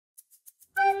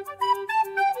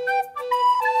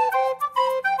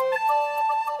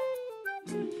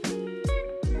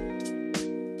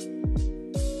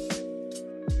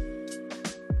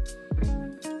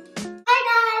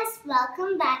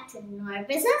in our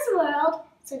business world.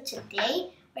 So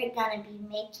today we're gonna be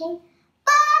making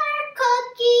butter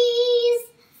cookies.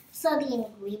 So the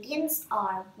ingredients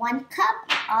are 1 cup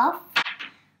of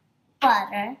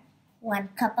butter, 1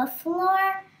 cup of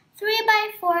flour, 3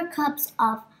 by 4 cups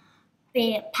of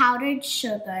powdered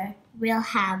sugar. We'll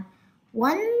have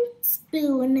 1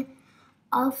 spoon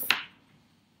of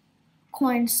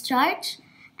cornstarch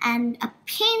and a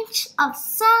pinch of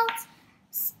salt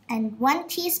and 1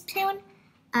 teaspoon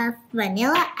of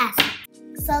vanilla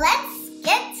essence. So let's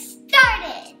get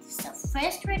started. So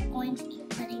first we're going to be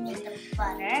putting in the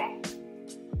butter.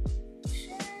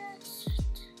 Just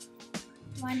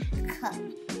 1 cup.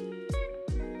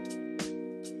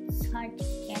 It's hard to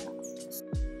get off this.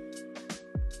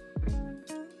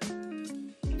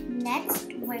 Next,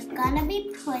 we're gonna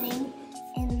be putting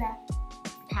in the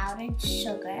powdered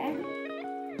sugar.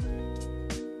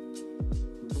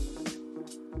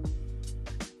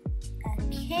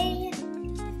 Okay,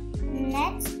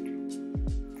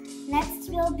 next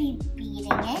we'll be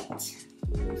beating it.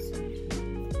 So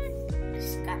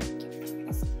just gotta give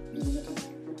this beat.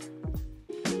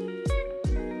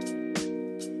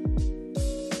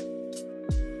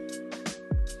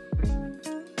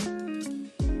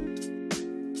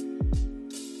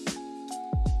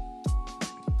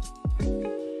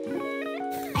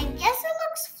 I guess it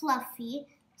looks fluffy,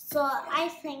 so I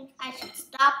think I should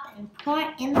stop and pour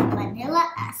in the vanilla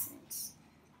essence,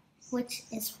 which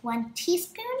is 1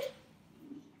 teaspoon.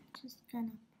 Just gonna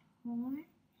pour it.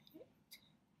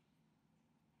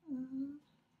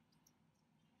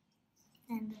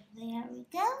 And there we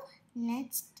go.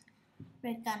 Next,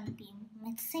 we're gonna be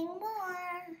mixing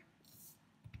more.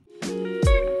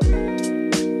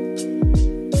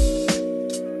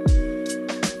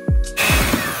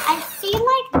 I feel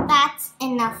like that's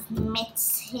enough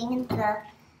mixing the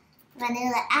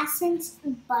vanilla essence,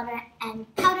 butter,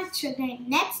 and powdered sugar.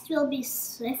 Next, we'll be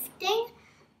sifting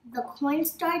the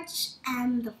cornstarch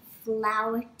and the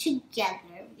flour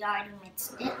together. We already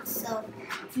mixed it. So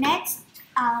next,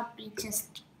 I'll be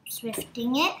just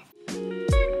sifting it.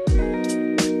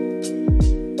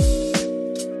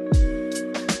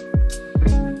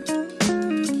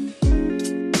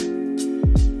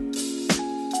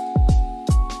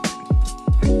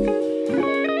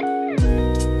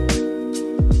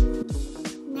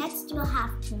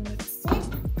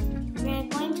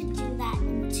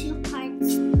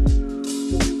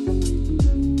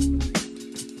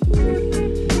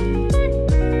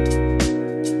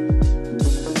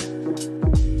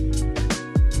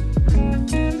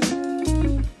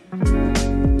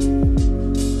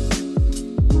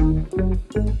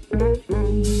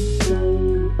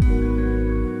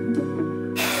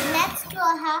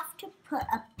 Put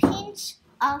a pinch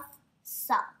of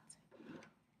salt.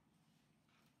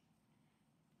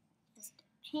 Just a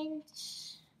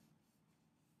pinch.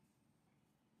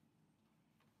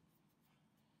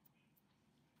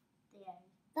 There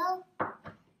we go.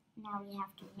 Now we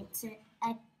have to mix it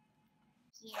again.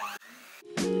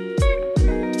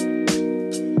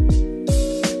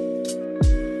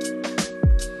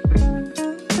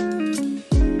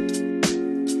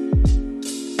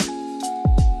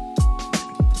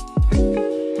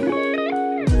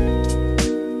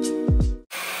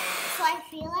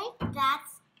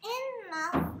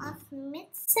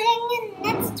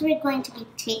 Next, we're going to be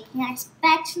taking our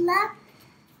spatula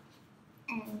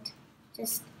and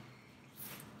just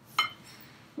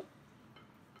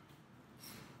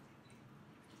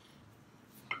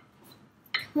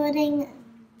putting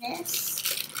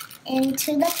this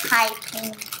into the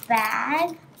piping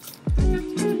bag.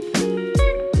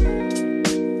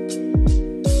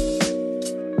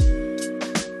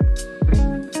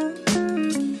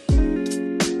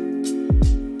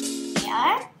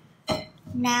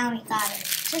 Now we gotta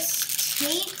just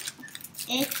take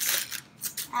it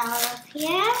out of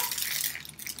here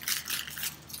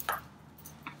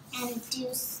and do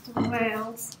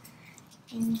swirls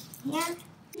in here.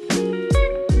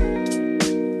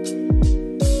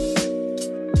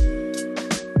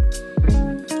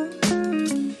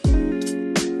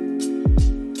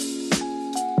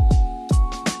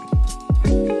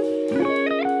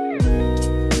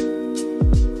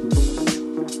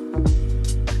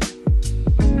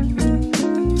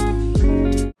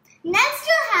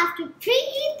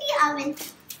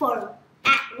 For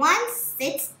at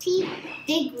 160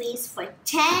 degrees for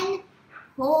 10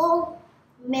 whole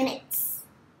minutes.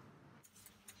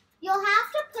 You'll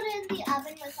have to put it in the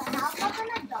oven with the help of an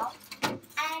adult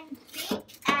and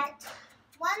bake at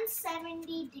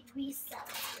 170 degrees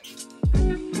Celsius.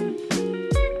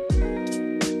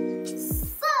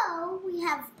 So we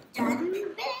have done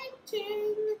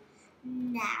baking.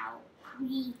 Now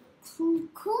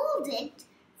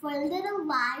for a little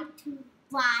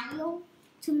while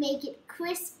to make it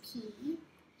crispy.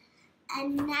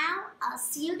 And now I'll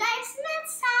see you guys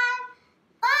next time.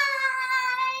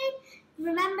 Bye!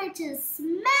 Remember to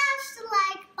smash the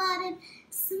like button,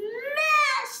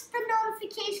 smash the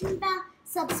notification bell,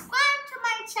 subscribe to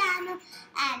my channel,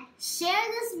 and share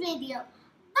this video